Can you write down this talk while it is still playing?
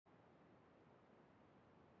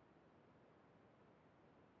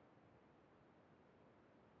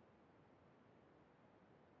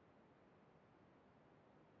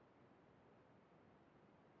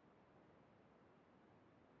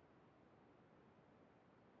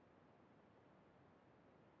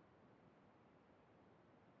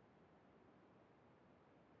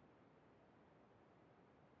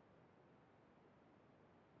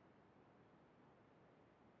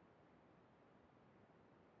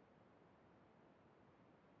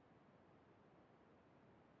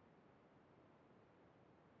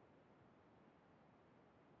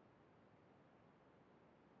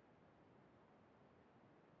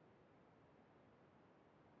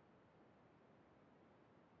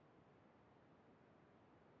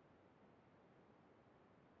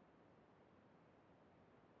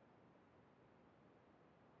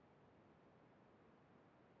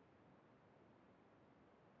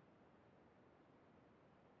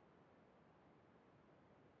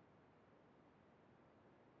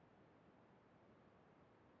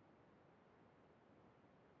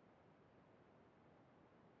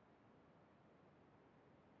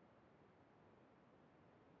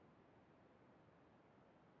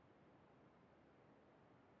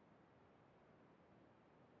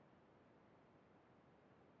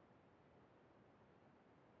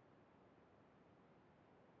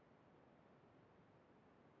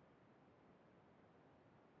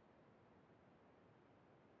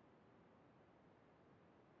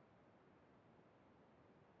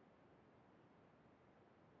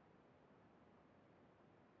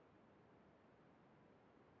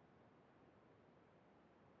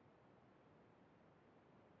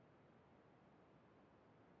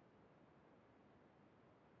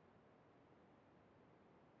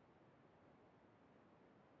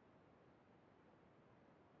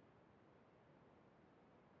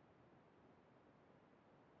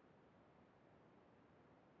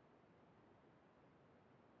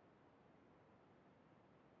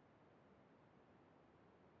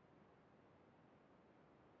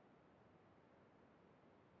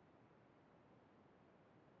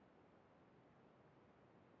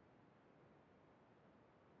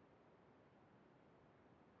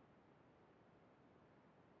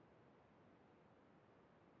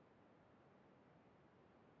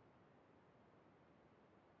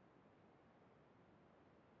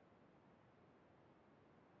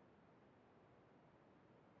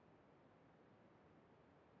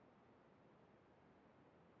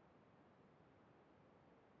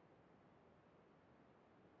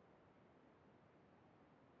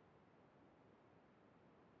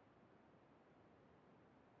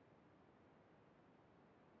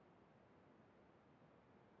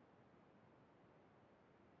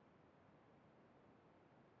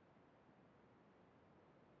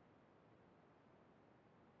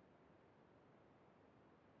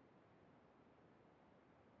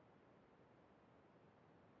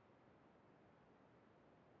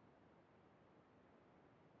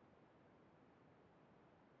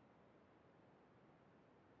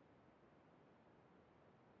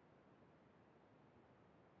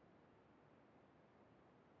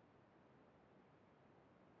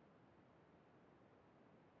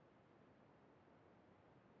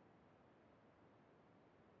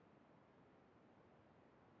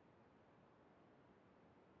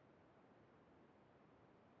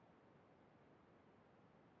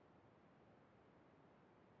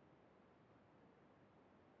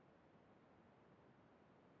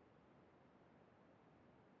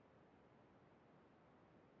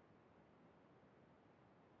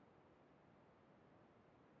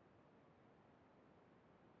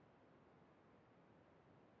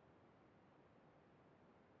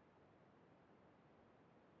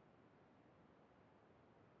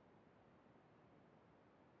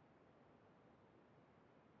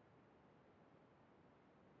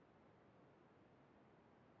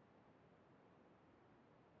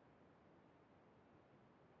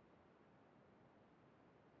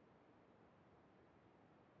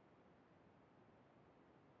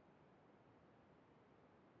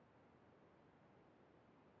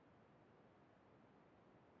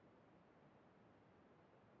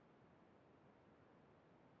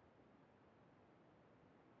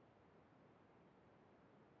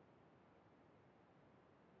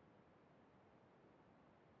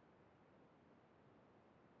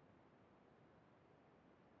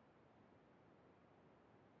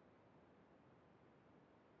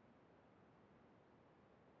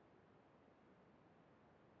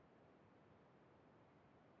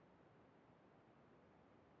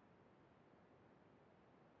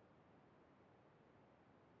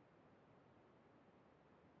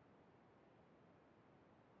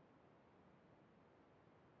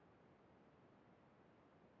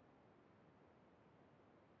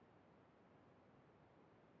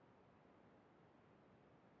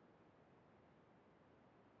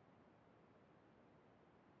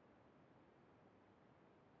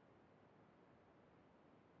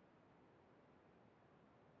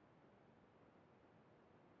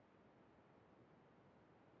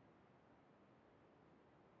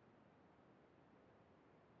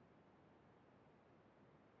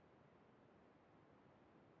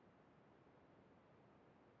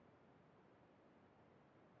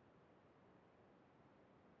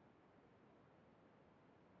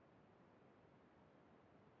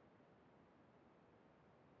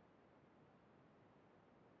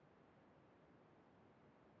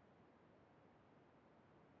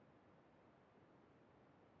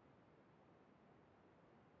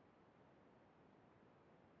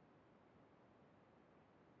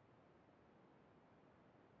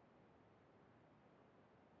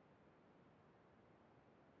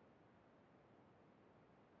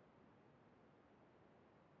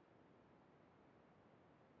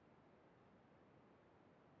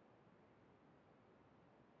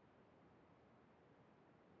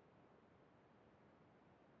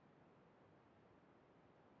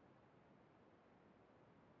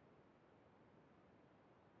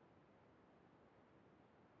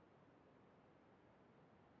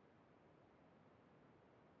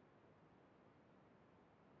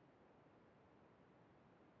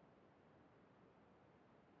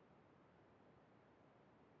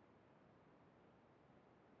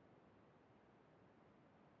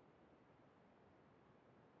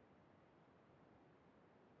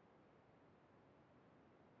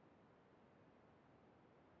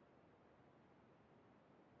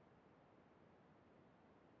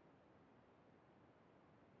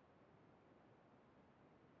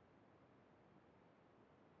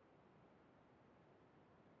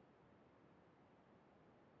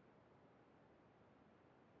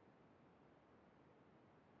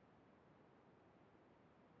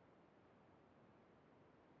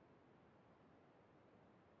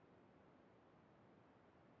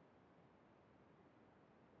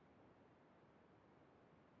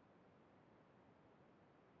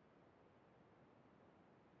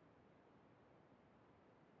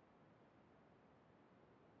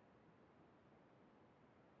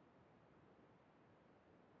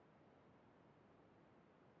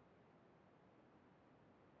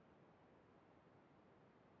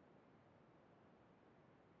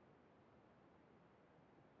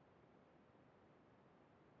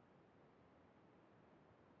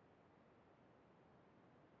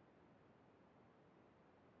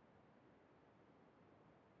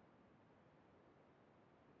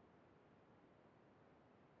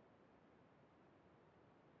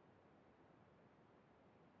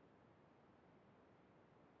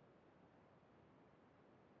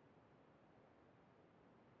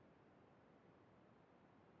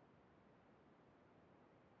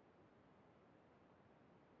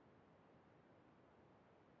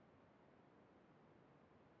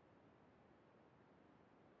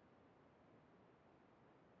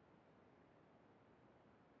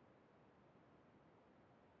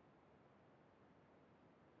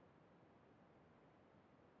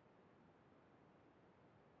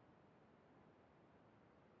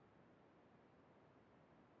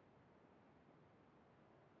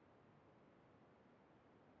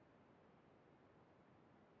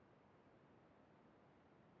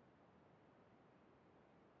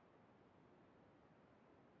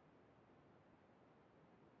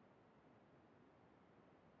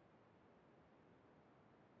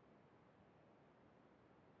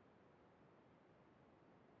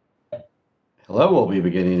Hello, we'll be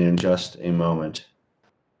beginning in just a moment.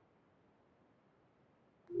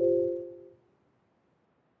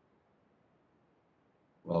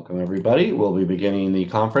 Welcome, everybody. We'll be beginning the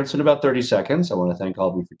conference in about 30 seconds. I want to thank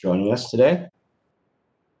all of you for joining us today.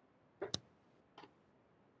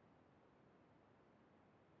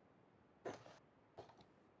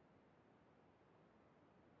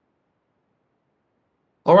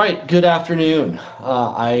 All right, good afternoon.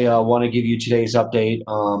 I want to give you today's update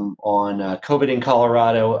on COVID in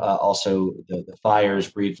Colorado, also the fires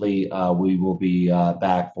briefly. We will be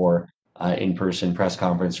back for in-person press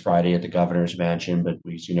conference Friday at the governor's mansion, but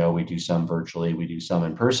as you know, we do some virtually, we do some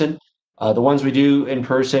in person. The ones we do in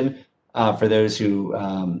person, for those who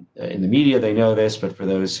in the media, they know this, but for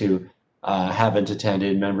those who haven't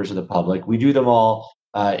attended, members of the public, we do them all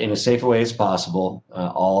in as safe a way as possible.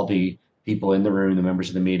 All the people in the room, the members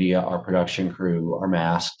of the media, our production crew are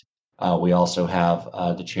masked. We also have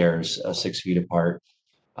the chairs 6 feet apart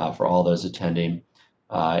for all those attending.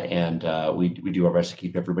 We do our best to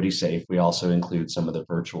keep everybody safe. We also include some of the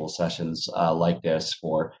virtual sessions like this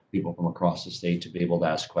for people from across the state to be able to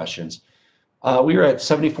ask questions. We are at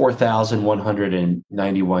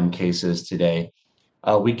 74,191 cases today.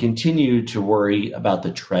 We continue to worry about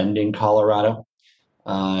the trend in Colorado.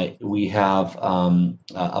 We have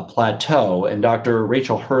a plateau, and Dr.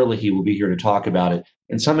 Rachel Herlihy will be here to talk about it.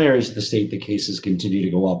 In some areas of the state, the cases continue to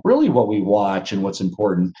go up. Really what we watch and what's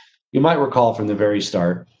important, you might recall from the very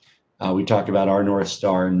start, we talked about our North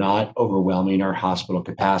Star not overwhelming our hospital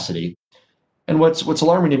capacity. And what's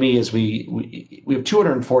alarming to me is we have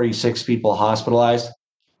 246 people hospitalized.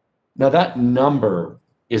 Now that number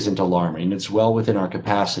isn't alarming. It's well within our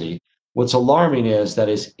capacity. What's alarming is that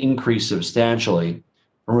it's increased substantially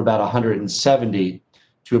from about 170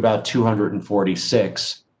 to about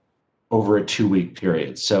 246 over a 2-week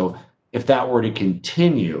period. So if that were to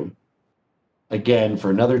continue, again,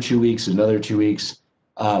 for another 2 weeks, we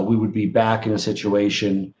would be back in a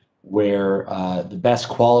situation where the best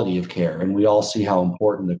quality of care, and we all see how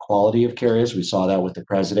important the quality of care is. We saw that with the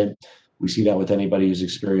president. We see that with anybody who's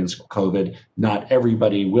experienced COVID. Not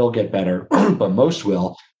everybody will get better, but most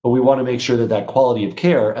will. But we want to make sure that that quality of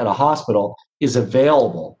care at a hospital is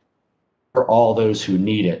available for all those who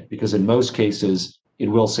need it, because in most cases, it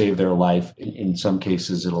will save their life. In some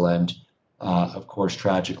cases, it'll end, of course,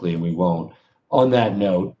 tragically, and we won't. On that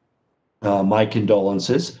note, my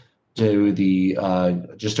condolences to the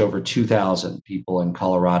just over 2,000 people in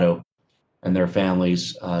Colorado and their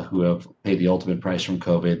families who have paid the ultimate price from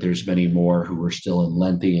COVID. There's many more who are still in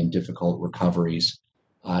lengthy and difficult recoveries,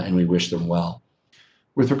 and we wish them well.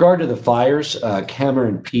 With regard to the fires,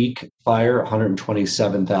 Cameron Peak Fire,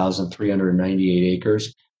 127,398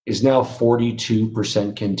 acres, is now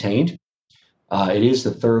 42% contained. It is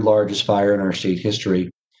the third largest fire in our state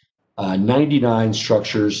history. 99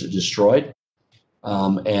 structures destroyed,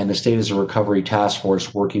 and the state is a recovery task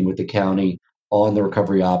force working with the county on the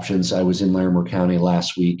recovery options. I was in Larimer County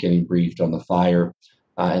last week getting briefed on the fire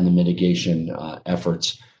and the mitigation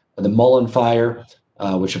efforts. The Mullen Fire,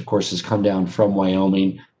 which of course has come down from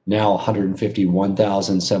Wyoming, now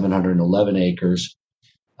 151,711 acres,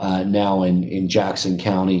 now in Jackson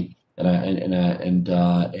County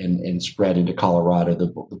and spread into Colorado. The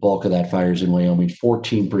bulk of that fire is in Wyoming,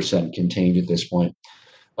 14% contained at this point.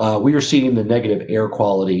 We are seeing the negative air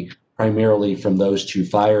quality primarily from those two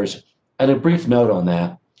fires. And a brief note on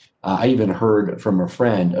that, I even heard from a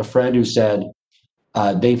friend who said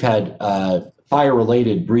they've had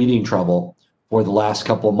fire-related breathing trouble for the last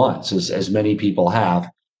couple of months, as many people have.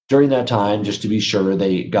 During that time, just to be sure,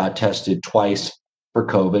 they got tested twice for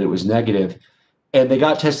COVID. It was negative. And they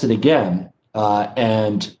got tested again,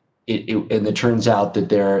 and it turns out that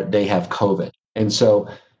they have COVID. And so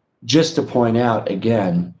just to point out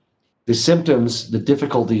again, the symptoms, the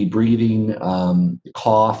difficulty breathing,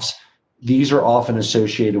 coughs, these are often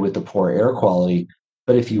associated with the poor air quality.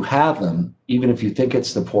 But if you have them, even if you think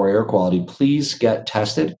it's the poor air quality, please get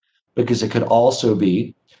tested, because it could also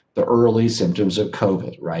be the early symptoms of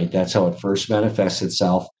COVID, right? That's how it first manifests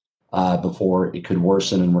itself before it could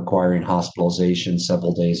worsen and requiring hospitalization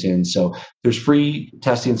several days in. So there's free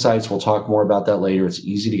testing sites. We'll talk more about that later. It's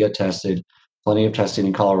easy to get tested, plenty of testing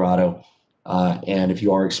in Colorado. And if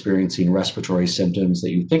you are experiencing respiratory symptoms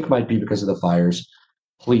that you think might be because of the fires,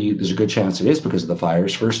 please, there's a good chance it is because of the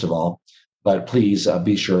fires, first of all, but please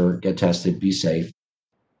be sure, get tested, be safe.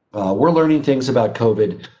 We're learning things about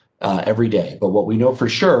COVID every day, but what we know for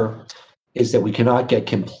sure is that we cannot get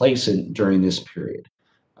complacent during this period.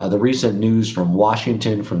 The recent news from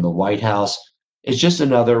Washington, from the White House, is just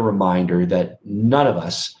another reminder that none of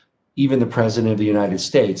us, even the President of the United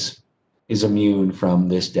States, is immune from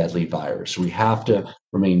this deadly virus. We have to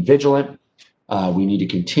remain vigilant. We need to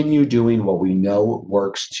continue doing what we know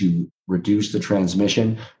works to reduce the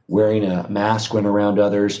transmission, wearing a mask when around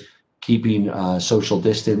others, keeping social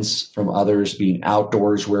distance from others, being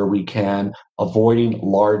outdoors where we can, avoiding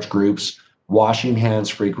large groups, washing hands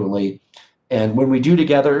frequently. And when we do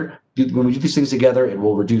these things together, it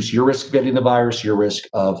will reduce your risk of getting the virus, your risk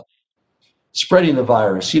of spreading the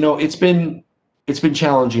virus. It's been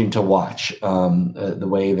challenging to watch the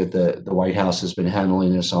way that the White House has been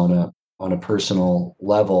handling this on a personal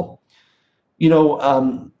level. You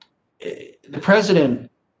know, the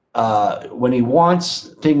president, when he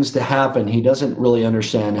wants things to happen, he doesn't really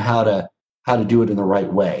understand how to do it in the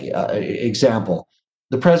right way. Example: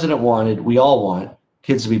 the president we all want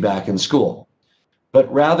kids to be back in school,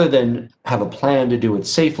 but rather than have a plan to do it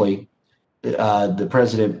safely, the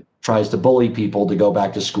president tries to bully people to go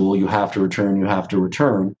back to school. You have to return. You have to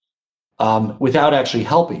return. Without actually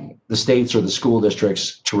helping the states or the school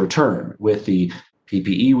districts to return with the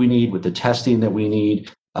PPE we need, with the testing that we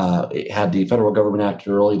need. Had the federal government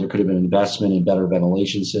acted early, there could have been investment in better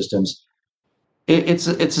ventilation systems. It's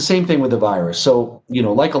the same thing with the virus. So,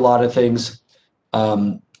 like a lot of things,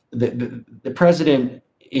 the president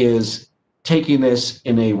is taking this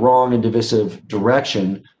in a wrong and divisive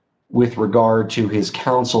direction with regard to his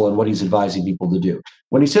counsel and what he's advising people to do.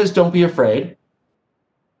 When he says, don't be afraid,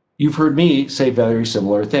 you've heard me say very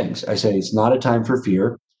similar things. I say it's not a time for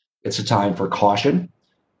fear. It's a time for caution,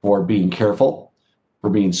 for being careful, for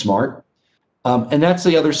being smart. And that's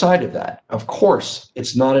the other side of that. Of course,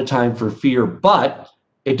 it's not a time for fear, but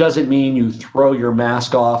it doesn't mean you throw your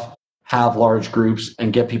mask off, have large groups,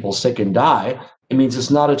 and get people sick and die. It means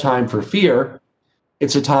it's not a time for fear.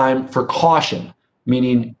 It's a time for caution,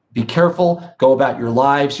 meaning be careful, go about your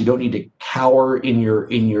lives. You don't need to cower in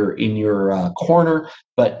your corner,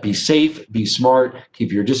 but be safe, be smart,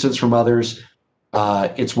 keep your distance from others.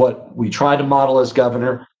 It's what we try to model as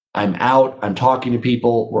governor. I'm out, I'm talking to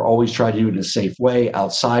people. We're always trying to do it in a safe way,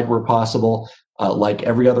 outside where possible. Like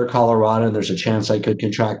every other Coloradan, there's a chance I could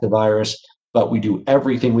contract the virus, but we do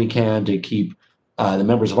everything we can to keep the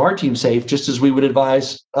members of our team safe, just as we would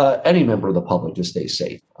advise any member of the public to stay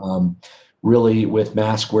safe. Really, with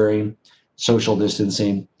mask wearing, social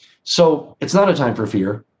distancing. So it's not a time for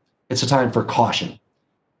fear, it's a time for caution.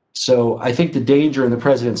 So I think the danger in the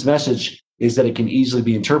president's message is that it can easily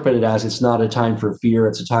be interpreted as it's not a time for fear,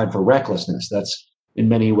 it's a time for recklessness. That's in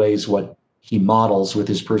many ways what he models with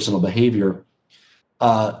his personal behavior.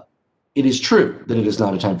 It is true that it is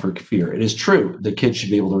not a time for fear. It is true that kids should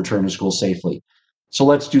be able to return to school safely. So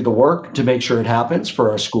let's do the work to make sure it happens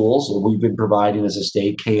for our schools. We've been providing as a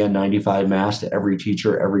state KN95 masks to every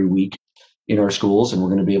teacher every week in our schools, and we're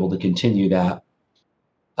going to be able to continue that.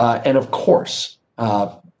 And of course,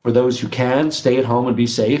 for those who can, stay at home and be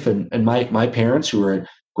safe. And my parents, who are at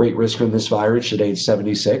great risk from this virus at age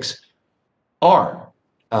 76, are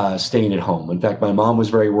staying at home. In fact, my mom was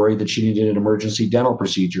very worried that she needed an emergency dental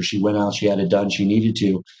procedure. She went out, she had it done, she needed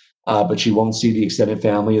to, but she won't see the extended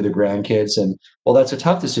family or the grandkids. And well, that's a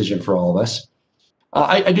tough decision for all of us.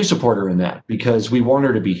 I do support her in that because we want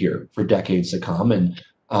her to be here for decades to come. And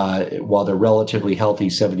while they're relatively healthy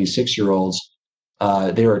 76-year-olds,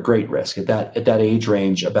 they're at great risk. At that age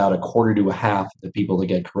range, about a quarter to a half of the people that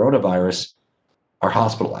get coronavirus are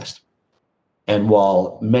hospitalized. And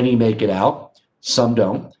while many make it out, some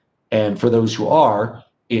don't. And for those who are,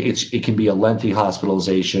 it can be a lengthy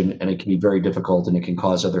hospitalization, and it can be very difficult, and it can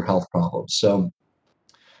cause other health problems. So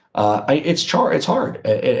it's hard.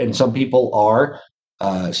 And some people are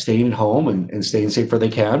staying at home and staying safe where they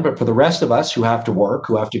can. But for the rest of us who have to work,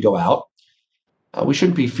 who have to go out, we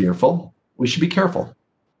shouldn't be fearful. We should be careful.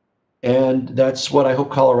 And that's what I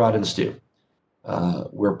hope Coloradans do.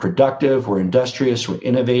 We're productive, we're industrious, we're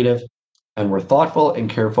innovative, and we're thoughtful and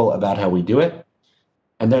careful about how we do it.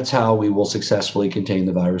 And that's how we will successfully contain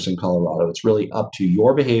the virus in Colorado. It's really up to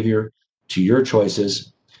your behavior, to your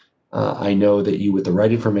choices. I know that you, with the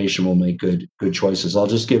right information, will make good choices. I'll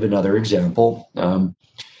just give another example.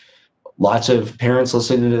 Lots of parents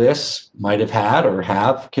listening to this might have had or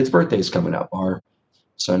have kids' birthdays coming up. Our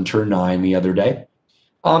son turned 9 the other day.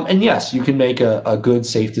 And yes, you can make a good,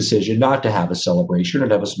 safe decision not to have a celebration or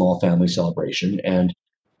to have a small family celebration. And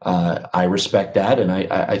I respect that, and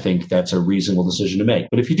I think that's a reasonable decision to make.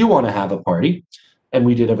 But if you do want to have a party, and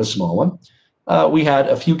we did have a small one, we had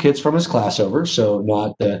a few kids from his class over, so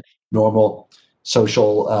not the normal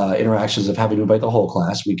social interactions of having to invite the whole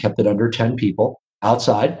class. We kept it under 10 people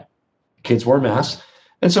outside. Kids wore masks.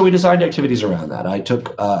 And so we designed activities around that. I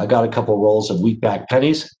got a couple rolls of wheat-back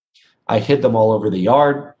pennies. I hid them all over the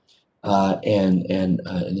yard. in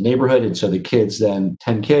the neighborhood. And so the kids, then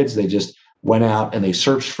 10 kids, they just went out and they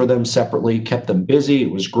searched for them separately, kept them busy.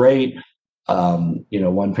 It was great.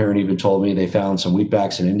 One parent even told me they found some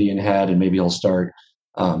wheatbacks in Indian Head, and maybe he'll start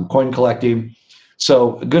coin collecting.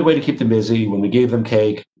 So a good way to keep them busy. When we gave them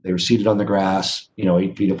cake, they were seated on the grass,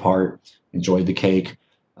 8 feet apart, enjoyed the cake.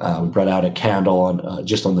 We brought out a candle on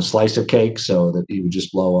just on the slice of cake, so that he would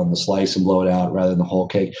just blow on the slice and blow it out rather than the whole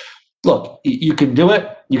cake. Look, you can do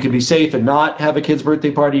it. You can be safe and not have a kid's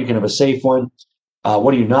birthday party. You can have a safe one.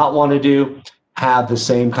 What do you not want to do? Have the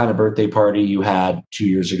same kind of birthday party you had 2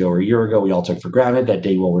 years ago or a year ago. We all took for granted. That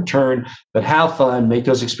day will return. But have fun. Make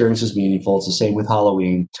those experiences meaningful. It's the same with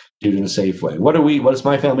Halloween. Do it in a safe way. What is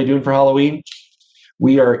my family doing for Halloween?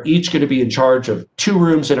 We are each going to be in charge of 2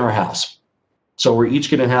 rooms in our house. So we're each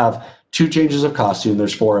going to have 2 changes of costume.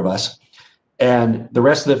 There's 4 of us. And the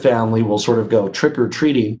rest of the family will sort of go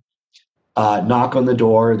trick-or-treating, knock on the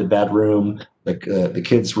door, the bedroom, the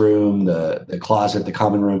kids' room, the closet, the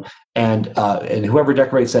common room, and whoever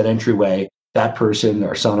decorates that entryway, that person,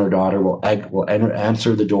 our son or daughter, will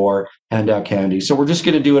answer the door, hand out candy. So we're just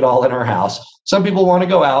going to do it all in our house. Some people want to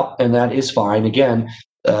go out, and that is fine. Again,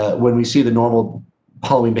 when we see the normal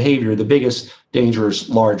Halloween behavior, the biggest danger is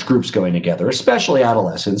large groups going together, especially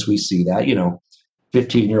adolescents. We see that,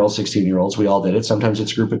 15-year-olds, 16-year-olds, we all did it. Sometimes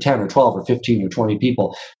it's a group of 10 or 12 or 15 or 20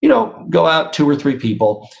 people. Go out 2 or 3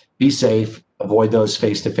 people, be safe, avoid those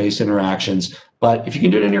face-to-face interactions. But if you can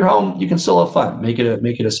do it in your home, you can still have fun. Make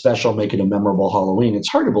it a special, make it a memorable Halloween. It's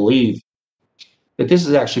hard to believe that this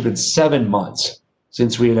has actually been 7 months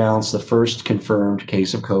since we announced the first confirmed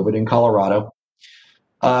case of COVID in Colorado.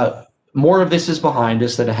 More of this is behind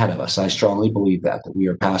us than ahead of us. I strongly believe that we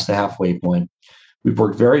are past the halfway point. We've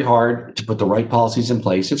worked very hard to put the right policies in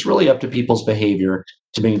place. It's really up to people's behavior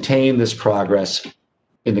to maintain this progress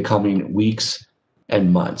in the coming weeks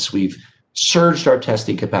and months. We've surged our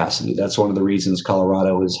testing capacity. That's one of the reasons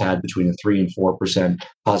Colorado has had between a 3 and 4%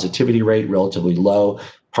 positivity rate, relatively low.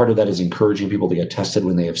 Part of that is encouraging people to get tested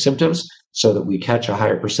when they have symptoms so that we catch a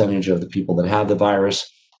higher percentage of the people that have the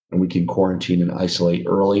virus and we can quarantine and isolate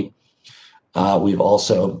early. We've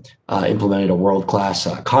also implemented a world-class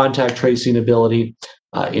contact tracing ability.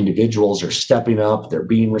 Individuals are stepping up. They're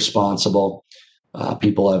being responsible.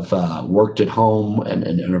 People have worked at home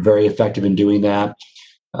and are very effective in doing that.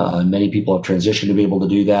 Many people have transitioned to be able to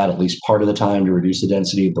do that at least part of the time to reduce the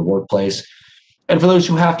density of the workplace. And for those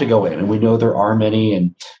who have to go in, and we know there are many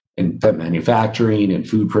in manufacturing and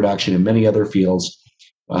food production and many other fields,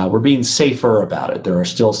 we're being safer about it. There are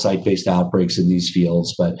still site-based outbreaks in these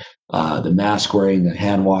fields, but the mask wearing, the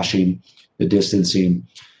hand washing, the distancing,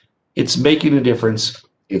 it's making a difference.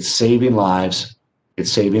 It's saving lives. It's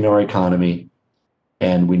saving our economy,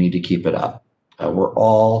 and we need to keep it up. We're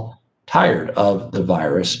all tired of the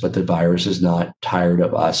virus, but the virus is not tired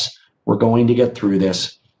of us. We're going to get through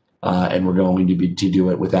this, and we're going to do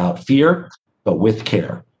it without fear, but with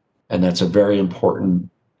care. And that's a very important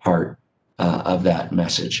part of that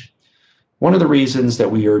message. One of the reasons that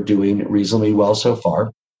we are doing reasonably well so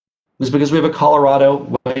far is because we have a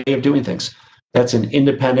Colorado way of doing things. That's an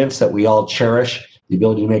independence that we all cherish, the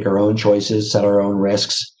ability to make our own choices, set our own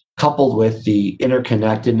risks, coupled with the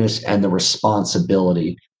interconnectedness and the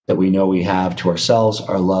responsibility that we know we have to ourselves,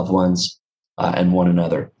 our loved ones, and one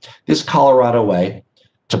another. This Colorado way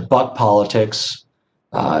to buck politics,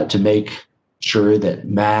 to make sure that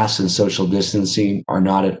mass and social distancing are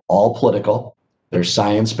not at all political. They're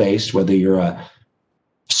science-based, whether you're a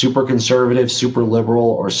super conservative, super liberal,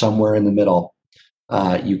 or somewhere in the middle.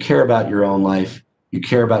 You care about your own life, you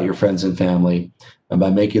care about your friends and family, and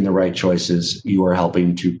by making the right choices, you are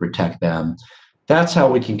helping to protect them. That's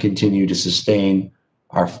how we can continue to sustain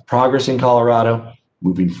our progress in Colorado,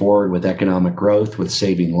 moving forward with economic growth, with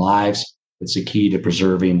saving lives. It's a key to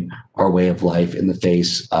preserving our way of life in the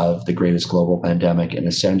face of the greatest global pandemic in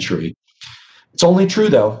a century. It's only true,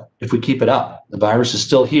 though, if we keep it up. The virus is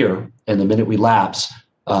still here, and the minute we lapse,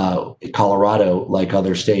 Colorado, like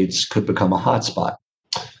other states, could become a hotspot.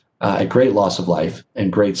 A great loss of life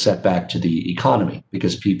and great setback to the economy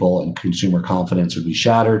because people and consumer confidence would be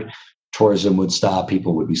shattered. Tourism would stop.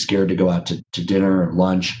 People would be scared to go out to dinner or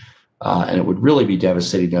lunch, and it would really be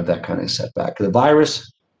devastating to have that kind of setback. The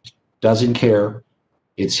virus doesn't care.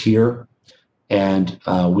 It's here, and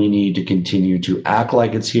we need to continue to act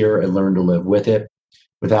like it's here and learn to live with it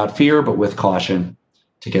without fear, but with caution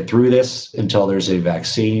to get through this until there's a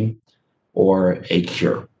vaccine or a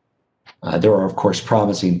cure. There are, of course,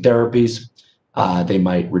 promising therapies. They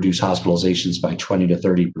might reduce hospitalizations by 20 to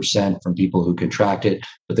 30% from people who contract it,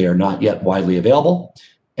 but they are not yet widely available,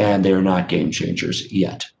 and they are not game changers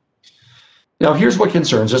yet. Now, here's what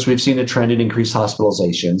concerns us. We've seen a trend in increased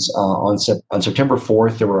hospitalizations. On September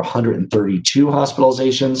 4th, there were 132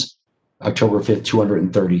 hospitalizations. October 5th,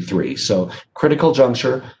 233. So critical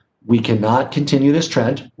juncture. We cannot continue this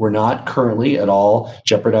trend. We're not currently at all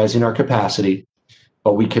jeopardizing our capacity,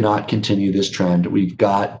 but we cannot continue this trend. We've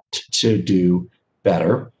got to do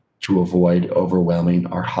better to avoid overwhelming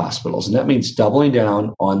our hospitals. And that means doubling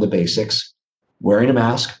down on the basics, wearing a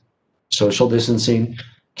mask, social distancing,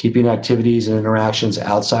 keeping activities and interactions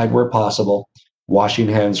outside where possible, washing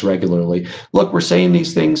hands regularly. Look, we're saying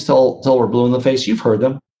these things till we're blue in the face. You've heard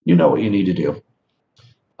them. You know what you need to do.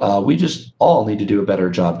 We just all need to do a better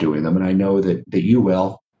job doing them. And I know that you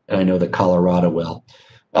will, and I know that Colorado will.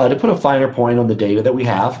 To put a finer point on the data that we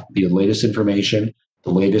have, the latest information,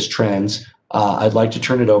 the latest trends, I'd like to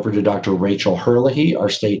turn it over to Dr. Rachel Herlihy, our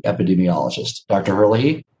state epidemiologist. Dr.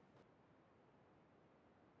 Herlihy?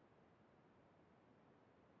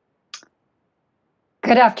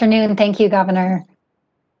 Good afternoon. Thank you, Governor.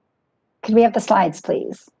 Could we have the slides,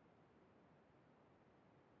 please?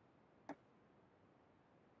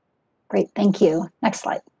 Great, thank you. Next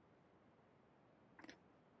slide.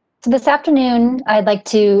 So this afternoon, I'd like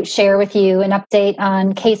to share with you an update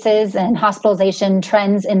on cases and hospitalization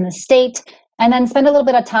trends in the state, and then spend a little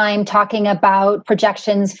bit of time talking about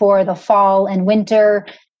projections for the fall and winter,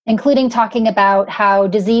 including talking about how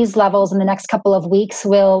disease levels in the next couple of weeks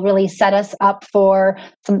will really set us up for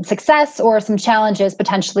some success or some challenges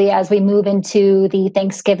potentially as we move into the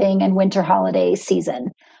Thanksgiving and winter holiday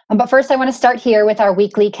season. But first, I want to start here with our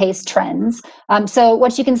weekly case trends. So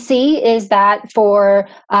what you can see is that for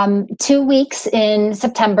 2 weeks in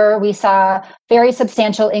September, we saw very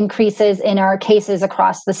substantial increases in our cases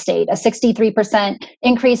across the state. A 63%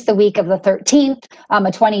 increase the week of the 13th, a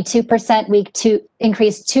 22%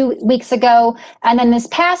 increase 2 weeks ago. And then this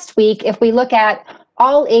past week, if we look at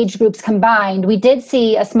all age groups combined, we did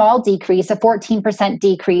see a small decrease, a 14%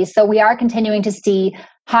 decrease. So we are continuing to see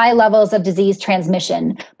high levels of disease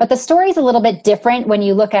transmission. But the story is a little bit different when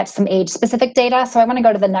you look at some age-specific data. So I want to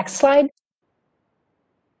go to the next slide.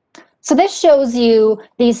 So this shows you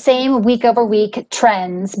these same week-over-week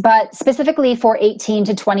trends, but specifically for 18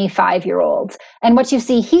 to 25-year-olds. And what you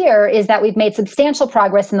see here is that we've made substantial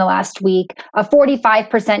progress in the last week, a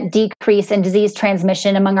 45% decrease in disease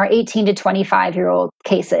transmission among our 18 to 25-year-old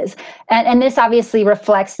cases. And this obviously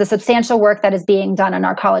reflects the substantial work that is being done on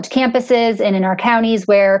our college campuses and in our counties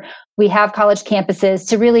where we have college campuses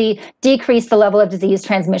to really decrease the level of disease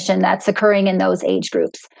transmission that's occurring in those age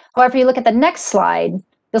groups. However, you look at the next slide,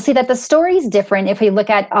 you'll see that the story is different if we look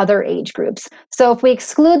at other age groups. So if we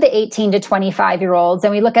exclude the 18 to 25-year-olds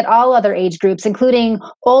and we look at all other age groups, including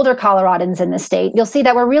older Coloradans in the state, you'll see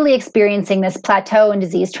that we're really experiencing this plateau in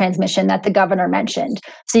disease transmission that the governor mentioned.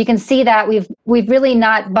 So you can see that we've really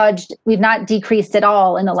not budged, we've not decreased at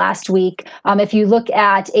all in the last week if you look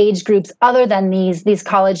at age groups other than these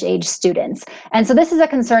college age students. And so this is a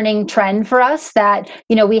concerning trend for us that,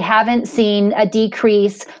 we haven't seen a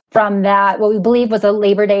decrease from that, what we believe was a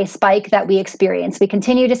Labor Day spike that we experienced. We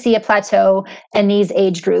continue to see a plateau in these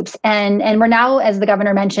age groups. And we're now, as the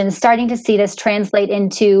governor mentioned, starting to see this translate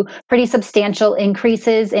into pretty substantial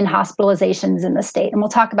increases in hospitalizations in the state. And we'll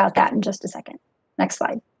talk about that in just a second. Next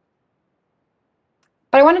slide.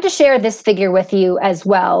 But I wanted to share this figure with you as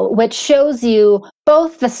well, which shows you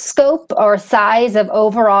both the scope or size of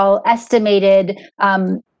overall estimated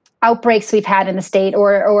outbreaks we've had in the state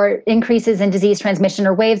or increases in disease transmission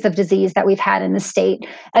or waves of disease that we've had in the state,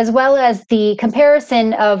 as well as the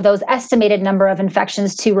comparison of those estimated number of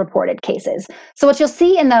infections to reported cases. So what you'll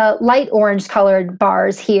see in the light orange colored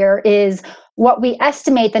bars here is what we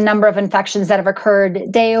estimate the number of infections that have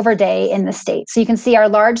occurred day over day in the state. So you can see our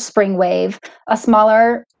large spring wave, a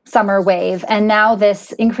smaller summer wave, and now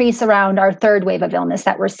this increase around our third wave of illness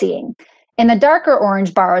that we're seeing. In the darker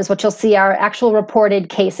orange bars, what you'll see are actual reported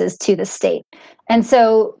cases to the state. And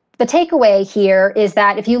so the takeaway here is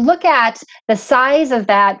that if you look at the size of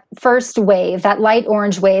that first wave, that light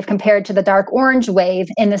orange wave compared to the dark orange wave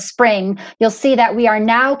in the spring, you'll see that we are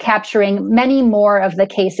now capturing many more of the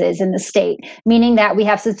cases in the state, meaning that we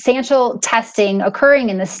have substantial testing occurring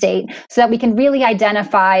in the state so that we can really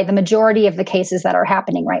identify the majority of the cases that are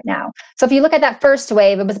happening right now. So if you look at that first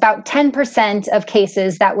wave, it was about 10% of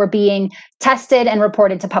cases that were being tested and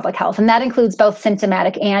reported to public health, and that includes both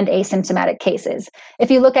symptomatic and asymptomatic cases. If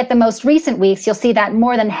you look at the most recent weeks, you'll see that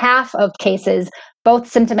more than half of cases,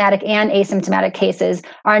 both symptomatic and asymptomatic cases,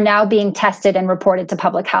 are now being tested and reported to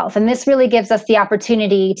public health. And this really gives us the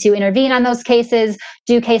opportunity to intervene on those cases,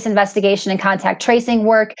 do case investigation and contact tracing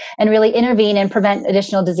work, and really intervene and prevent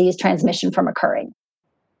additional disease transmission from occurring.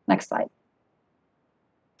 Next slide.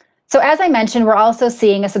 So as I mentioned, we're also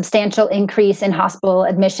seeing a substantial increase in hospital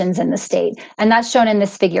admissions in the state, and that's shown in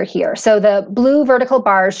this figure here. So the blue vertical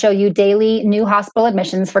bars show you daily new hospital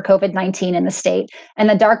admissions for COVID-19 in the state, and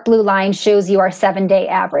the dark blue line shows you our 7-day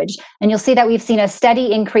average. And you'll see that we've seen a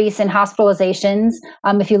steady increase in hospitalizations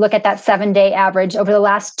if you look at that 7-day average over the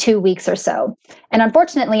last 2 weeks or so. And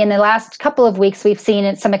unfortunately, in the last couple of weeks, we've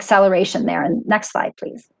seen some acceleration there. And next slide,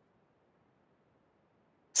 please.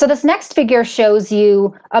 So this next figure shows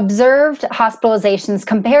you observed hospitalizations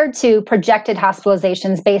compared to projected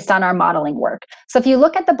hospitalizations based on our modeling work. So if you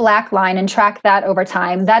look at the black line and track that over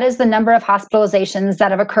time, that is the number of hospitalizations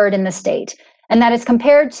that have occurred in the state. And that is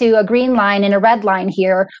compared to a green line and a red line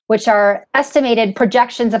here, which are estimated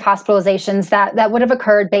projections of hospitalizations that would have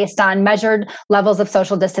occurred based on measured levels of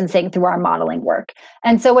social distancing through our modeling work.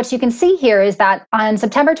 And so what you can see here is that on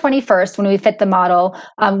September 21st, when we fit the model,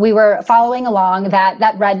 we were following along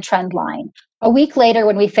that red trend line. A week later,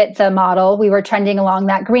 when we fit the model, we were trending along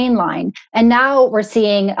that green line. And now we're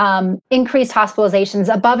seeing increased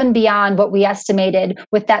hospitalizations above and beyond what we estimated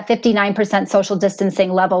with that 59% social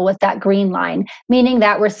distancing level with that green line, meaning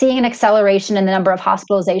that we're seeing an acceleration in the number of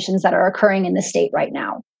hospitalizations that are occurring in the state right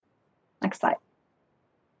now. Next slide.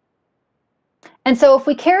 And so if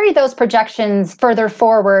we carry those projections further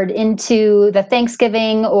forward into the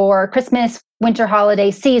Thanksgiving or Christmas winter holiday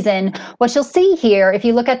season, what you'll see here, if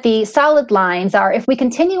you look at the solid lines, are if we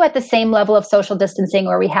continue at the same level of social distancing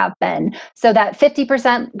where we have been, so that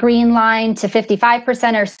 50% green line to 55%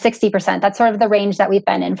 or 60%, that's sort of the range that we've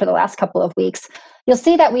been in for the last couple of weeks. You'll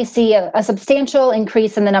see that we see a substantial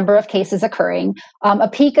increase in the number of cases occurring, a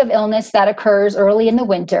peak of illness that occurs early in the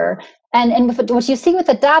winter. And what you see with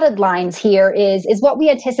the dotted lines here is what we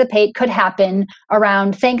anticipate could happen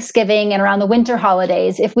around Thanksgiving and around the winter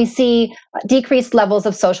holidays if we see decreased levels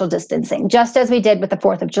of social distancing, just as we did with the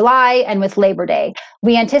 4th of July and with Labor Day.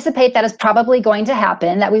 We anticipate that is probably going to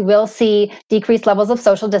happen, that we will see decreased levels of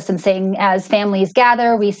social distancing as families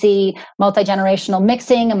gather. We see multi-generational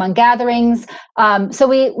mixing among gatherings. So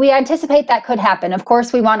we anticipate that could happen. Of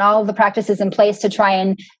course, we want all of the practices in place to try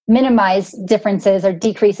and minimize differences or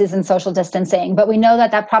decreases in social distancing, but we know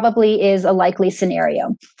that that probably is a likely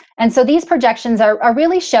scenario. And so these projections are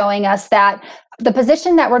really showing us that the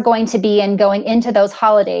position that we're going to be in going into those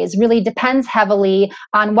holidays really depends heavily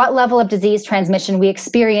on what level of disease transmission we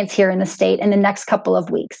experience here in the state in the next couple of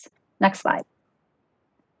weeks. Next slide.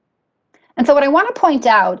 And so what I want to point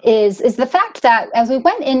out is the fact that as we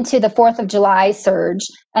went into the 4th of July surge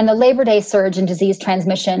and the Labor Day surge in disease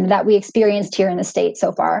transmission that we experienced here in the state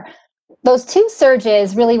so far, those two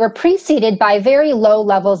surges really were preceded by very low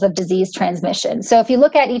levels of disease transmission. So if you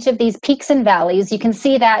look at each of these peaks and valleys, you can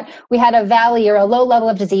see that we had a valley or a low level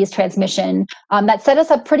of disease transmission that set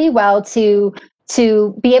us up pretty well to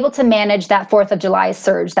be able to manage that 4th of July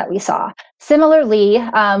surge that we saw. Similarly,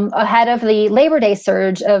 ahead of the Labor Day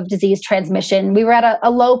surge of disease transmission, we were at a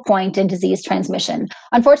low point in disease transmission.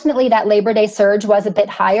 Unfortunately, that Labor Day surge was a bit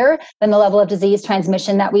higher than the level of disease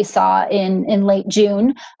transmission that we saw in late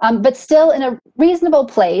June, but still in a reasonable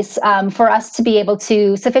place for us to be able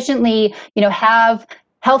to sufficiently, have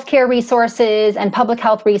healthcare resources and public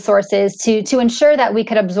health resources to ensure that we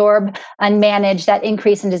could absorb and manage that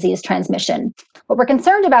increase in disease transmission. What we're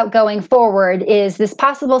concerned about going forward is this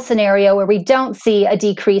possible scenario where we don't see a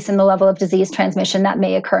decrease in the level of disease transmission that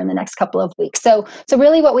may occur in the next couple of weeks. So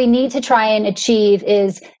really what we need to try and achieve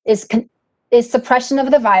is suppression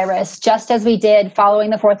of the virus, just as we did following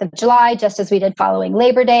the 4th of July, just as we did following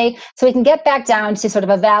Labor Day, so we can get back down to sort of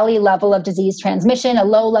a valley level of disease transmission, a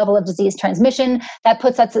low level of disease transmission that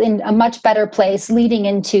puts us in a much better place leading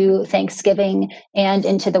into Thanksgiving and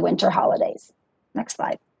into the winter holidays. Next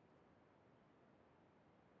slide.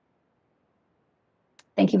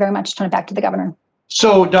 Thank you very much. Turn it back to the governor.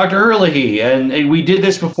 So, Dr. Herlihy, and we did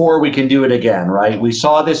this before, we can do it again, right? We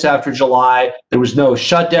saw this after July. There was no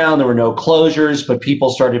shutdown, there were no closures, but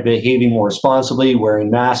people started behaving more responsibly,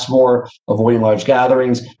 wearing masks more, avoiding large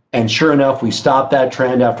gatherings. And sure enough, we stopped that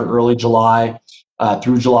trend after early July,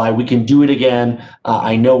 through July. We can do it again.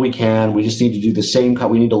 I know we can. We just need to do the same.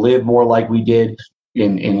 We need to live more like we did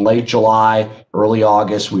in late July, early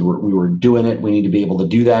August. We were doing it. We need to be able to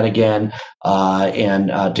do that again,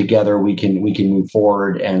 and together we can move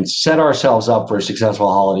forward and set ourselves up for a successful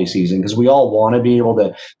holiday season, because we all want to be able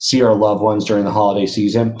to see our loved ones during the holiday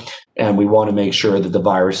season, and we want to make sure that the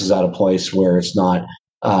virus is at a place where it's not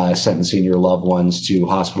sentencing your loved ones to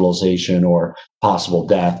hospitalization or possible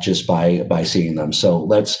death just by seeing them. So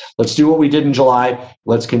let's do what we did in July.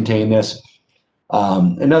 Let's contain this.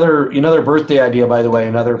 Another birthday idea, by the way,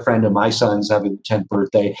 another friend of my son's having the 10th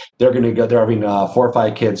birthday. They're having 4 or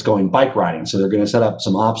 5 kids going bike riding. So they're going to set up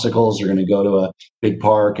some obstacles. They're going to go to a big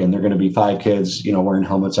park, and they're going to be 5 kids, wearing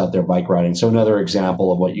helmets out there bike riding. So another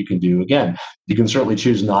example of what you can do. Again, you can certainly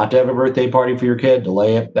choose not to have a birthday party for your kid,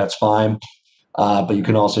 delay it. That's fine. But you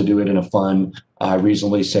can also do it in a fun,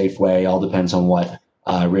 reasonably safe way. All depends on what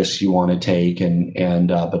risks you want to take.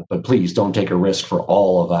 But please don't take a risk for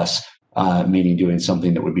all of us. Meaning doing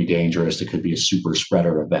something that would be dangerous. It could be a super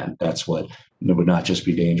spreader event. That's what it would not just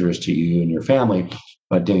be dangerous to you and your family,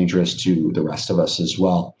 but dangerous to the rest of us as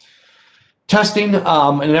well. Testing, in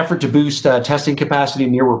an effort to boost testing capacity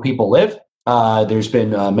near where people live, there's been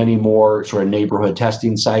many more sort of neighborhood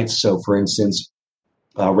testing sites. So for instance,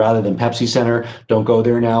 rather than Pepsi Center, don't go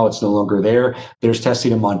there now. It's no longer there. There's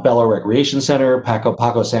testing in Montbello Recreation Center,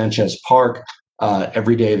 Paco Sanchez Park,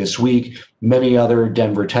 every day this week. Many other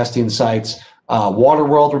Denver testing sites.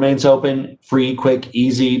 Waterworld remains open, free, quick,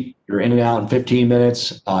 easy. You're in and out in 15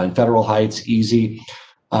 minutes. In Federal Heights, easy.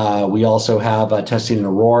 We also have testing in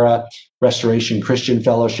Aurora, Restoration Christian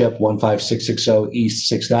Fellowship, 15660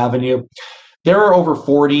 East 6th Avenue. There are over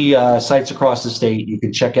 40 sites across the state. You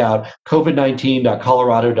can check out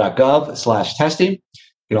covid19.colorado.gov/testing. You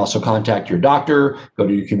can also contact your doctor, go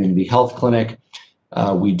to your community health clinic.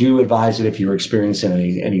 We do advise that if you're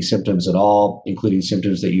experiencing any symptoms at all, including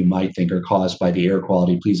symptoms that you might think are caused by the air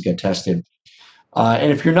quality, please get tested.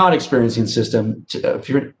 And if you're not experiencing symptoms,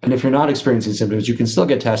 you can still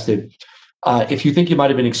get tested. If you think you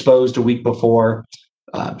might have been exposed a week before,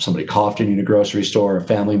 somebody coughed in you in a grocery store, a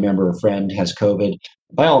family member or friend has COVID,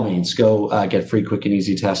 by all means, go get free, quick, and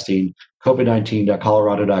easy testing.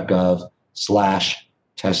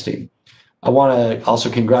 covid19.colorado.gov/testing. I want to also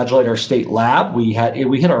congratulate our state lab. We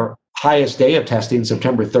hit our highest day of testing,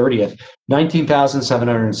 September 30th,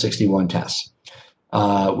 19,761 tests.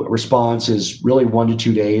 Response is really 1 to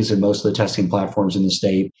 2 days in most of the testing platforms in the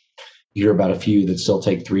state. You hear about a few that still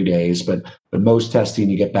take 3 days, but most testing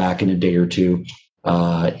you get back in a day or two.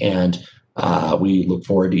 We look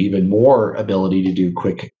forward to even more ability to do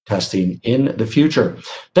quick testing in the future.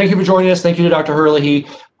 Thank you for joining us. Thank you to Dr. Herlihy.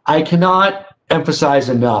 I cannot emphasize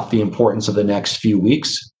enough the importance of the next few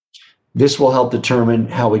weeks. This will help determine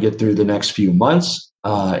how we get through the next few months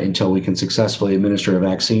until we can successfully administer a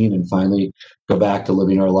vaccine and finally go back to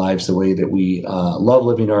living our lives the way that we love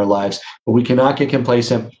living our lives. But we cannot get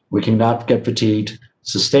complacent. We cannot get fatigued.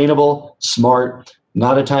 Sustainable, smart,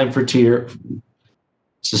 not a time for fear.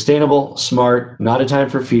 Sustainable, smart, not a time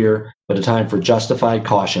for fear, but a time for justified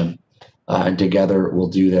caution. And together we'll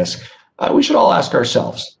do this. We should all ask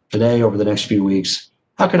ourselves today, over the next few weeks,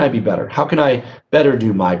 how can I be better? How can I better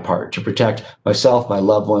do my part to protect myself, my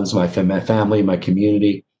loved ones, my family, my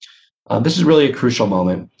community? This is really a crucial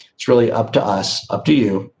moment. It's really up to us, up to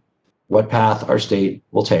you, what path our state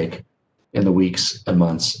will take in the weeks and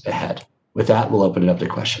months ahead. With that, we'll open it up to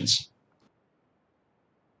questions.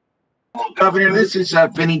 Hello, Governor. This is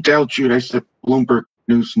Vinny Del Giudice at Bloomberg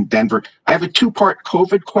News in Denver. I have a 2-part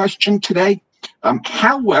COVID question today.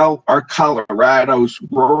 How well are Colorado's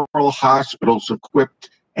rural hospitals equipped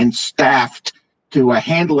and staffed to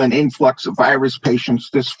handle an influx of virus patients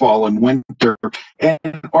this fall and winter?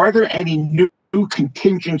 And are there any new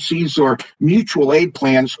contingencies or mutual aid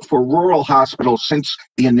plans for rural hospitals since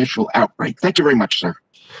the initial outbreak? Thank you very much, sir.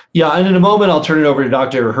 Yeah, and in a moment, I'll turn it over to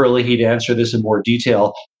Dr. Herlihy to answer this in more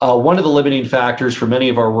detail. One of the limiting factors for many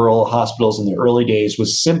of our rural hospitals in the early days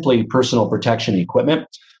was simply personal protection equipment.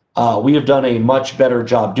 We have done a much better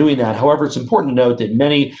job doing that. However, it's important to note that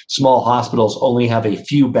many small hospitals only have a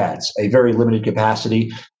few beds, a very limited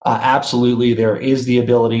capacity. Absolutely, there is the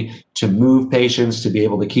ability to move patients, to be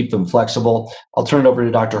able to keep them flexible. I'll turn it over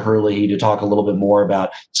to Dr. Herlihy to talk a little bit more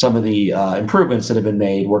about some of the improvements that have been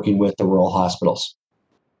made working with the rural hospitals.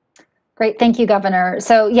 Great. Thank you, Governor.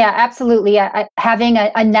 So yeah, absolutely. Having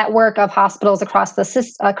a network of hospitals across the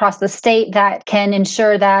state that can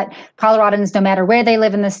ensure that Coloradans, no matter where they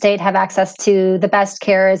live in the state, have access to the best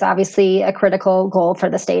care is obviously a critical goal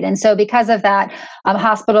for the state. And so because of that,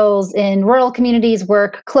 hospitals in rural communities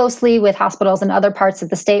work closely with hospitals in other parts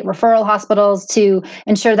of the state, referral hospitals, to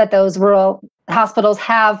ensure that those rural hospitals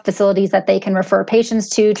have facilities that they can refer patients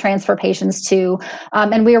to, transfer patients to.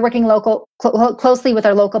 And we are working closely with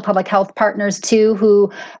our local public health partners too, who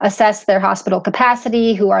assess their hospital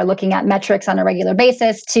capacity, who are looking at metrics on a regular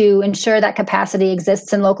basis to ensure that capacity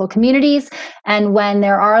exists in local communities. And when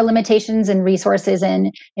there are limitations and resources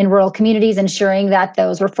in rural communities, ensuring that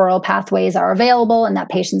those referral pathways are available and that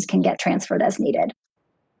patients can get transferred as needed.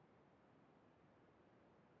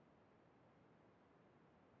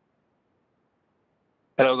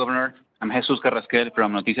 Hello, Governor. I'm Jesus Carrasquel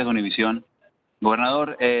from Noticias Univisión.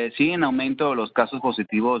 Gobernador, siguen en aumento los casos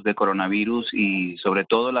positivos de coronavirus y sobre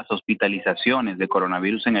todo las hospitalizaciones de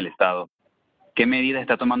coronavirus en el estado. ¿Qué medidas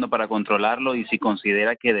está tomando para controlarlo y si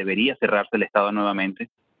considera que debería cerrarse el estado nuevamente?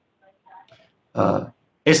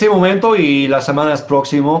 Este momento y las semanas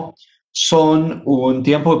próximas son un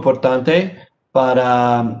tiempo importante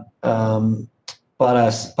para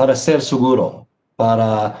ser seguro,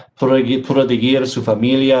 para proteger su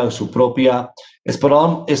familia, su propia.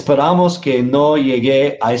 Esperamos que no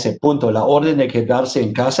llegue a ese punto. La orden de quedarse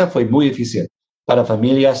en casa fue muy difícil para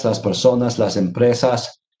familias, las personas, las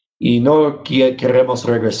empresas, y no queremos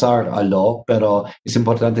regresar a lo, pero es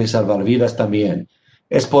importante salvar vidas también.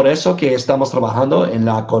 Es por eso que estamos trabajando en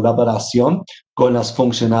la colaboración con los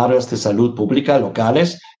funcionarios de salud pública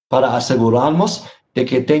locales para asegurarnos de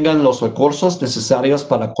que tengan los recursos necesarios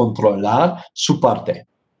para controlar su parte.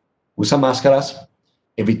 Usa máscaras,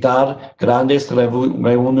 evitar grandes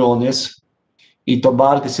reuniones y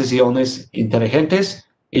tomar decisiones inteligentes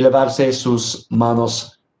y lavarse sus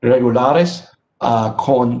manos regulares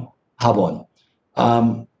con jabón.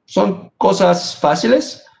 Son cosas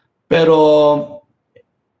fáciles, pero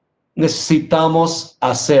necesitamos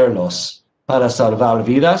hacerlos para salvar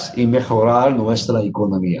vidas y mejorar nuestra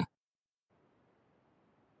economía.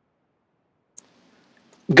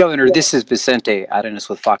 Governor, this is Vicente Arenas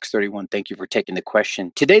with Fox 31. Thank you for taking the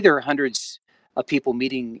question. Today, there are hundreds of people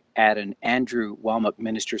meeting at an Andrew Wommack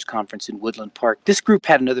Ministers Conference in Woodland Park. This group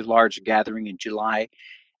had another large gathering in July,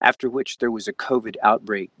 after which there was a COVID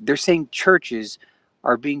outbreak. They're saying churches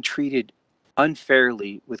are being treated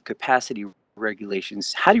unfairly with capacity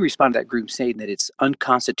regulations. How do you respond to that group saying that it's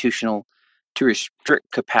unconstitutional to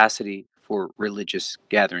restrict capacity for religious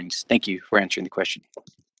gatherings? Thank you for answering the question.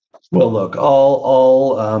 Well, look,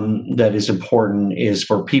 all that is important is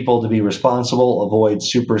for people to be responsible, avoid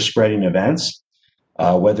super spreading events,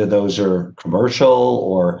 whether those are commercial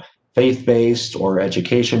or faith-based or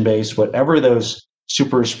education-based, whatever those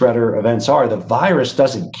super spreader events are, the virus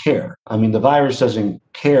doesn't care. I mean, the virus doesn't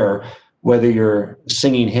care whether you're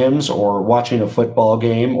singing hymns or watching a football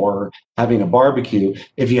game or having a barbecue.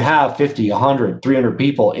 If you have 50, 100, 300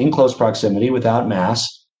 people in close proximity without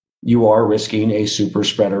masks, you are risking a super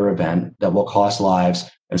spreader event that will cost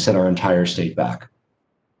lives and set our entire state back.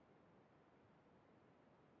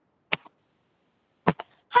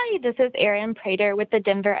 Hi, this is Erin Prater with the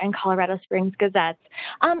Denver and Colorado Springs Gazettes.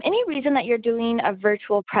 Any reason that you're doing a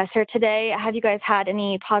virtual presser today? Have you guys had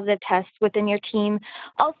any positive tests within your team?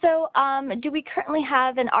 Also, do we currently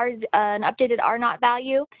have an updated R0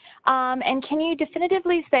 value? And can you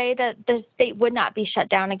definitively say that the state would not be shut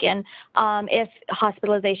down again if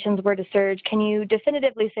hospitalizations were to surge? Can you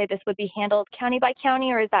definitively say this would be handled county by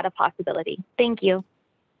county, or is that a possibility? Thank you.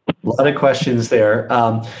 A lot of questions there.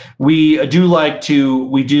 We do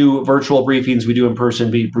virtual briefings. We do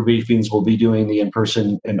in-person briefings. We'll be doing the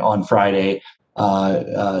in-person on Friday.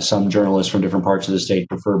 Some journalists from different parts of the state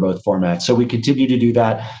prefer both formats. So we continue to do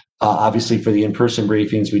that. Obviously, for the in-person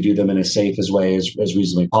briefings, we do them in as safe as way as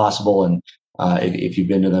reasonably possible. And if you've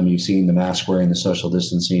been to them, you've seen the mask wearing, the social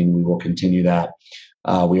distancing. We will continue that.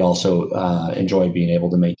 We also enjoy being able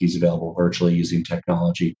to make these available virtually using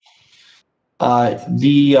technology.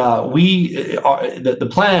 The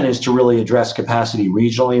plan is to really address capacity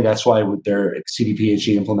regionally. That's why with their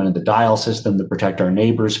CDPHE implemented the dial system to protect our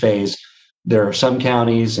neighbors phase. There are some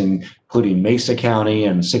counties, including Mesa County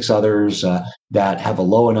and 6 others, that have a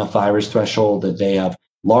low enough virus threshold that they have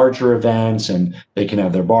larger events and they can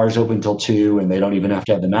have their bars open till 2 and they don't even have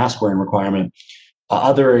to have the mask wearing requirement.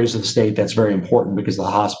 Other areas of the state, that's very important because the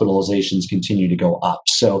hospitalizations continue to go up.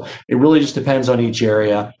 So it really just depends on each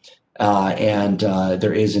area. And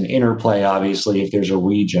there is an interplay, obviously, if there's a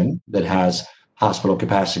region that has hospital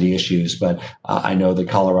capacity issues. But I know the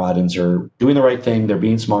Coloradans are doing the right thing. They're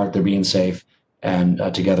being smart. They're being safe. And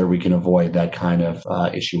together we can avoid that kind of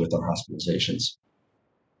issue with our hospitalizations.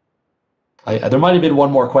 There might have been one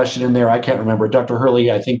more question in there. I can't remember. Dr.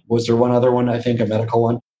 Hurley, I think, was there one other one? I think a medical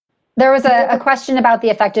one. There was a question about the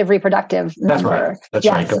effective reproductive number. That's right. That's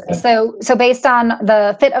yes. right. Go ahead. So based on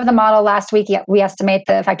the fit of the model last week, we estimate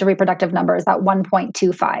the effective reproductive number is about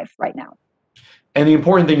 1.25 right now. And the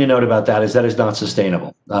important thing to note about that is not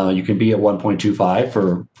sustainable. You can be at 1.25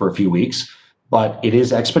 for a few weeks, but it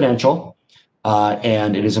is exponential.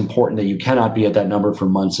 And it is important that you cannot be at that number for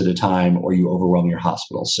months at a time or you overwhelm your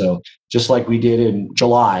hospital. So just like we did in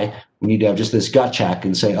July, we need to have just this gut check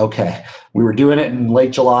and say, okay, we were doing it in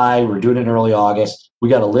late July, we're doing it in early August. We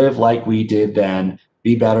got to live like we did then,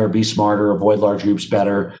 be better, be smarter, avoid large groups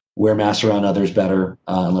better, wear masks around others better,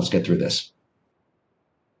 and let's get through this.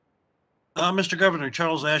 Mr. Governor,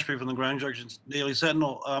 Charles Ashby from the Grand Junction Daily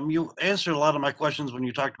Sentinel. You answered a lot of my questions when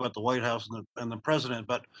you talked about the White House and the president,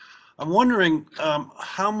 but I'm wondering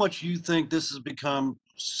how much you think this has become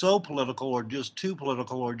so political or just too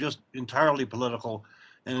political or just entirely political,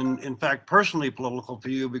 and in fact, personally political for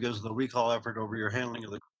you because of the recall effort over your handling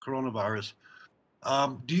of the coronavirus.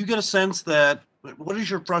 Do you get a sense that, what is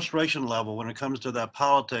your frustration level when it comes to that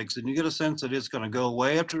politics? And you get a sense that it's going to go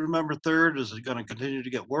away after November 3rd? Is it going to continue to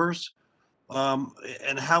get worse?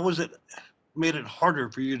 And how has it made it harder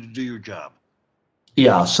for you to do your job?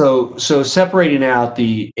 Yeah, so separating out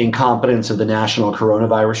the incompetence of the national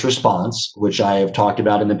coronavirus response, which I have talked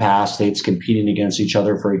about in the past, states competing against each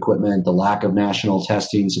other for equipment, the lack of national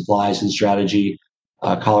testing supplies and strategy,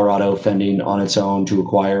 Colorado fending on its own to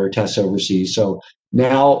acquire tests overseas. So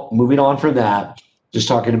now moving on from that, just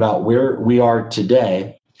talking about where we are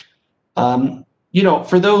today. For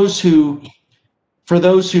those who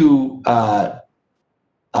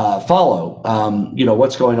follow,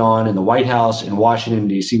 what's going on in the White House in Washington,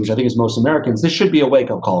 D.C., which I think is most Americans, this should be a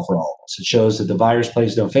wake-up call for all of us. It shows that the virus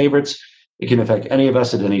plays no favorites. It can affect any of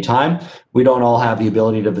us at any time. We don't all have the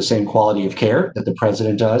ability to have the same quality of care that the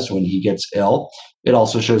president does when he gets ill. It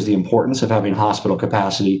also shows the importance of having hospital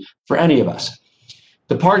capacity for any of us.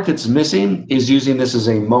 The part that's missing is using this as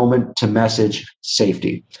a moment to message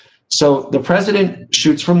safety. So the president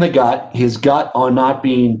shoots from the gut. His gut on not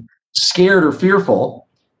being scared or fearful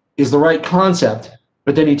is the right concept,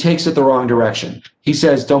 but then he takes it the wrong direction. He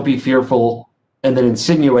says, don't be fearful, and then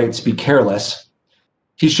insinuates, be careless.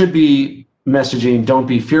 He should be messaging, don't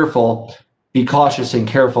be fearful, be cautious and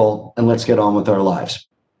careful, and let's get on with our lives.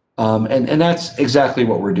 And that's exactly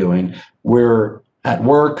what we're doing. We're at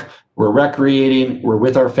work, we're recreating, we're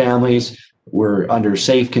with our families, we're under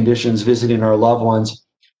safe conditions, visiting our loved ones.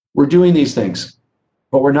 We're doing these things,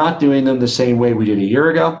 but we're not doing them the same way we did a year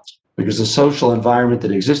ago, because the social environment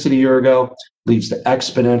that existed a year ago leads to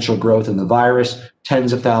exponential growth in the virus.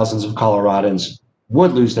 Tens of thousands of Coloradans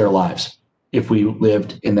would lose their lives if we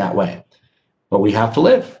lived in that way. But we have to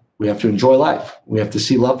live. We have to enjoy life. We have to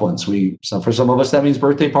see loved ones. For some of us, that means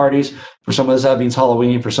birthday parties. For some of us, that means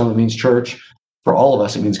Halloween. For some, it means church. For all of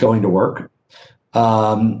us, it means going to work.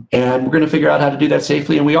 And we're going to figure out how to do that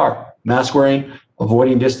safely, and we are. Mask wearing,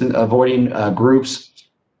 avoiding groups,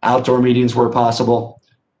 outdoor meetings where possible,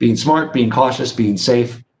 being smart, being cautious, being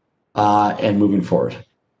safe, and moving forward.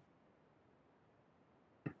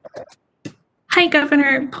 Hi,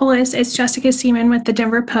 Governor Polis. It's Jessica Seaman with the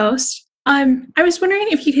Denver Post. I was wondering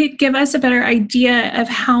if you could give us a better idea of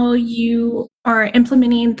how you are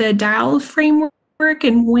implementing the dial framework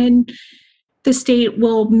and when the state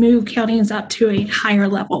will move counties up to a higher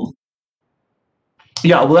level.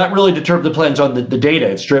 Yeah, well, that really depends on the data.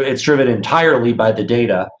 It's driven entirely by the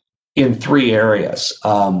data in three areas.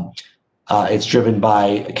 It's driven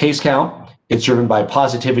by case count, it's driven by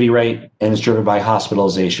positivity rate, and it's driven by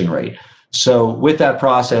hospitalization rate. So with that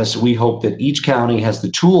process, we hope that each county has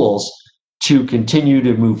the tools to continue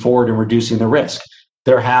to move forward in reducing the risk.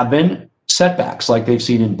 There have been setbacks like they've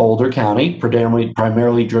seen in Boulder County,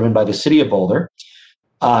 primarily driven by the city of Boulder.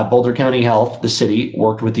 Boulder County Health, the city,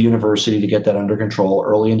 worked with the university to get that under control.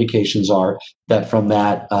 Early indications are that from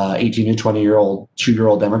that 18 to 2-year-old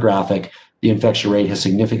demographic, the infection rate has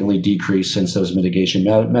significantly decreased since those mitigation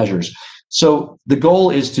measures. So the goal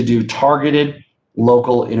is to do targeted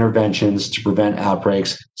local interventions to prevent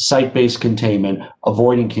outbreaks, site-based containment,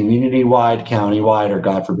 avoiding community-wide, county-wide, or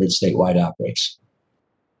God forbid, statewide outbreaks.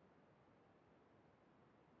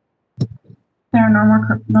 There are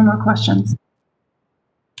no more questions.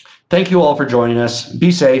 Thank you all for joining us.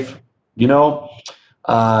 Be safe.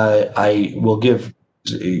 I will give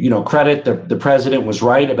credit. The president was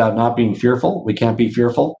right about not being fearful. We can't be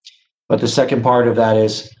fearful. But the second part of that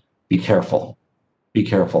is be careful. Be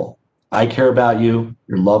careful. I care about you.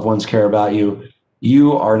 Your loved ones care about you.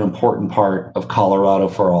 You are an important part of Colorado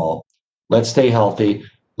for all. Let's stay healthy.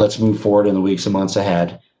 Let's move forward in the weeks and months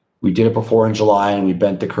ahead. We did it before in July and we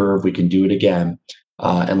bent the curve. We can do it again.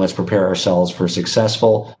 And let's prepare ourselves for a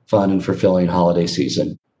successful, fun, and fulfilling holiday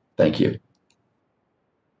season. Thank you.